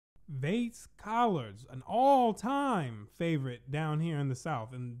Vase collards, an all-time favorite down here in the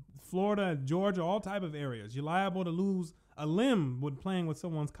South. In Florida, Georgia, all type of areas. You're liable to lose a limb with playing with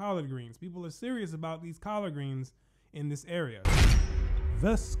someone's collard greens. People are serious about these collard greens in this area.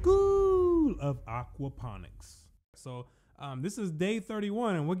 The School of Aquaponics. So this is day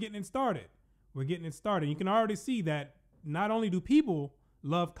 31 and we're getting it started. You can already see that not only do people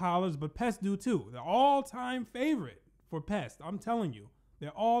love collards, but pests do too. They're all-time favorite for pests. I'm telling you. They're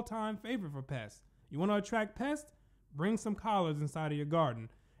all-time favorite for pests. You want to attract pests? Bring some collards inside of your garden,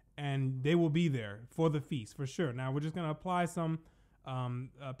 and they will be there for the feast, for sure. Now, we're just going to apply some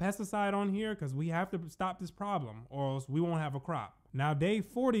pesticide on here because we have to stop this problem, or else we won't have a crop. Now, day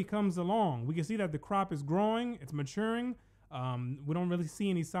 40 comes along. We can see that the crop is growing. It's maturing. We don't really see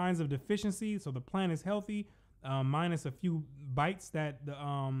any signs of deficiency, so the plant is healthy, minus a few bites that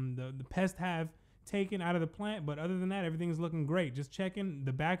the pests have taken out of the plant, but other than that, everything is looking great. Just checking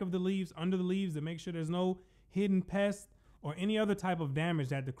the back of the leaves, under the leaves, to make sure there's no hidden pests or any other type of damage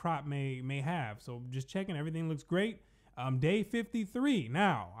that the crop may have. So just checking, everything looks great. Day 53.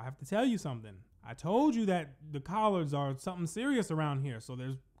 Now, I have to tell you something. I told you that the collards are something serious around here. So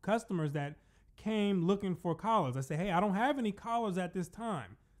there's customers that came looking for collards. I say, hey, I don't have any collards at this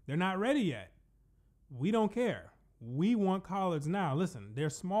time. They're not ready yet. We don't care. We want collards now. Listen,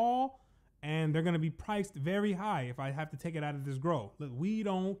 they're small, and they're going to be priced very high if I have to take it out of this grow. Look, we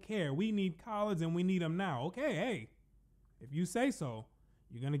don't care. We need collards and we need them now. Okay, hey, if you say so,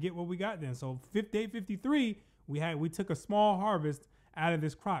 you're going to get what we got then. So day 53, we took a small harvest out of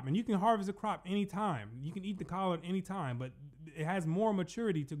this crop. And you can harvest a crop anytime. You can eat the collard anytime, but it has more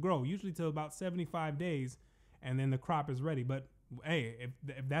maturity to grow, usually to about 75 days, and then the crop is ready. But hey,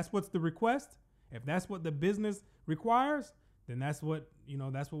 if that's what's the request, if that's what the business requires, then that's what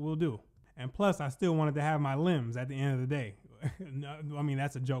we'll do. And plus, I still wanted to have my limbs at the end of the day. No, I mean,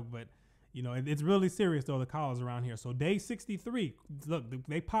 that's a joke, but it's really serious though, the collards around here. So day 63, look,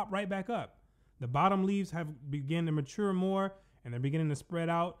 they pop right back up. The bottom leaves have begun to mature more and they're beginning to spread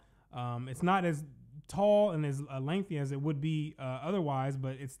out. It's not as tall and as lengthy as it would be otherwise,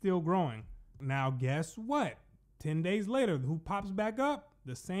 but it's still growing. Now, guess what? 10 days later, who pops back up?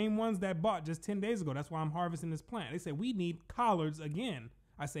 The same ones that bought just 10 days ago. That's why I'm harvesting this plant. They say, we need collards again.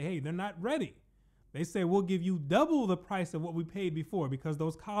 I say, hey, they're not ready. They say, we'll give you double the price of what we paid before because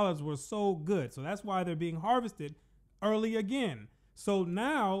those collards were so good. So that's why they're being harvested early again. So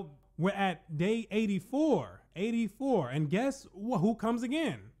now we're at day 84. And guess who comes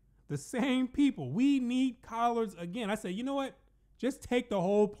again? The same people. We need collards again. I say, you know what? Just take the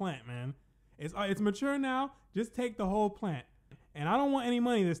whole plant, man. It's mature now. Just take the whole plant. And I don't want any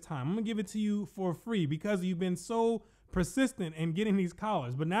money this time. I'm going to give it to you for free because you've been so persistent in getting these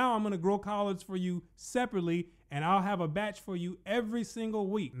collards. But now I'm going to grow collards for you separately, and I'll have a batch for you every single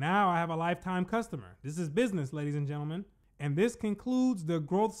week. Now I have a lifetime customer. This is business, ladies and gentlemen. And this concludes the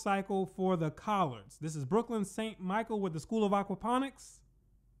growth cycle for the collards. This is Brooklyn St. Michael with the School of Aquaponics.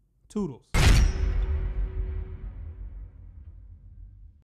 Toodles.